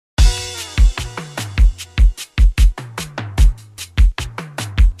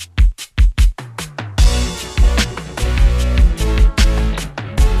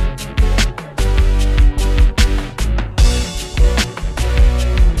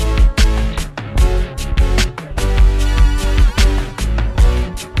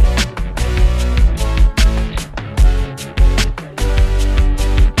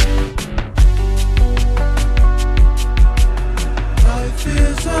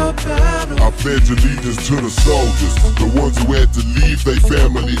pledge allegiance to the soldiers, the ones who had to leave their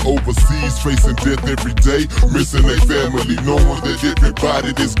family overseas, facing death every day, missing their family, knowing that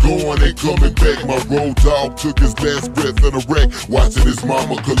everybody that's going ain't coming back. My road dog took his last breath in a wreck, watching his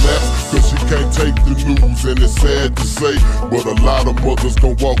mama collapse, cause she can't take the news, and it's sad to say, but a lot of mothers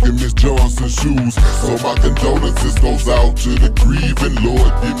gon' walk in Miss Johnson's shoes. So my condolences goes out to the grieving. Lord,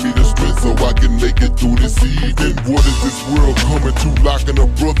 give me the strength so I can make it through this evening. What is this world coming to? Locking up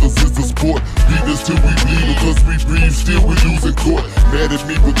brothers is a sport. Beat us till we bleed, because we breathe, still we losing court. Mad at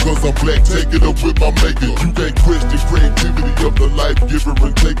me because I'm black, take it up with my maker. You can't question creativity of the life giver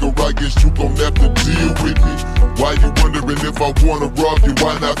and taker. I guess you gon' have to deal with me. Why you wondering if I wanna rob you?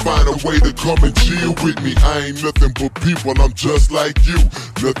 Why not find a way to come and chill with me? I ain't nothing but people, I'm just like you.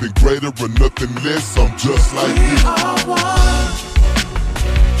 Nothing greater or nothing less, I'm just like you. We are one.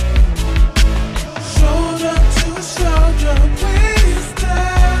 Shoulder to shoulder, we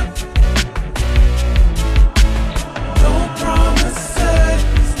stand. No promises,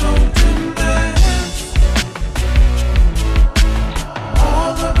 no demands.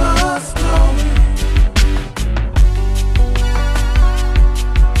 All of us know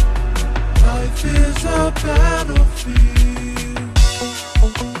life is a battlefield.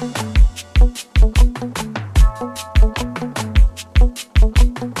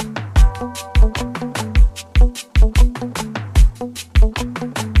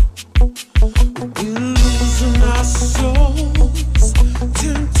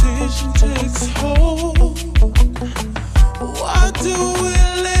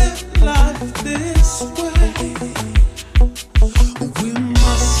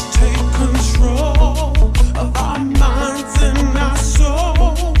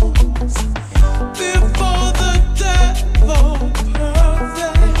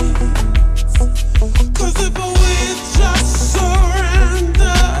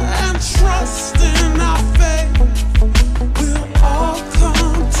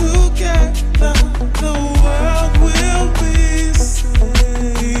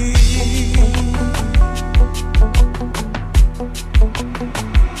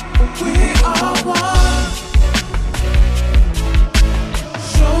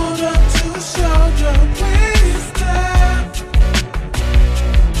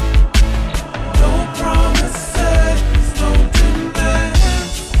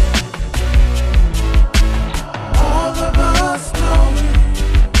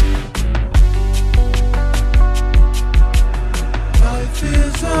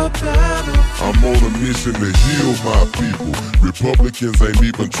 I'm on a mission to heal my people. Republicans ain't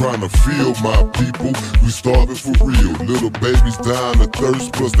even trying to feel my people. We starving for real. Little babies dying of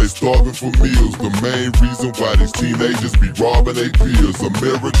thirst, plus they starving for meals. The main reason why these teenagers be robbing their peers.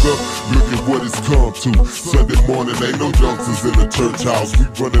 America, look at what it's come to. Sunday morning ain't no youngsters in the church house. We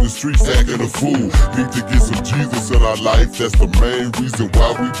running the streets acting a fool. Need to get some Jesus in our life. That's the main reason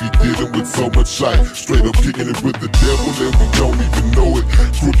why we be dealing with so much shite. Straight up kicking it with the devil and we don't even know it.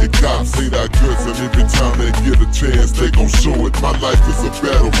 Crooked cops ain't our guts, and every time they get a chance they gon' show it. My life is a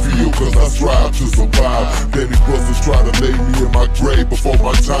battlefield, cause I strive to survive. Danny brothers try to lay me in my grave before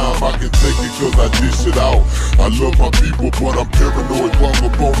my time. I can take it cause I dish it out. I love my people but I'm paranoid. Walk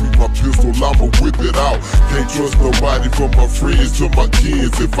up on me, my pistol, I'ma whip it out. Can't trust nobody from my friends to my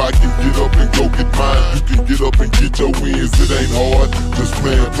kids. If I can get up and go get mine, you can get up and get your wins. It ain't hard, just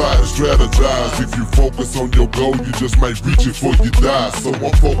plan, plot, and strategize. If you focus on your goal, you just might reach it before you die. So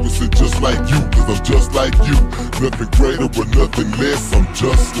I'm focusing just like you, cause I'm just like you. Nothing greater or nothing less, I'm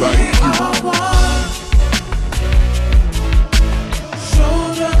just like you.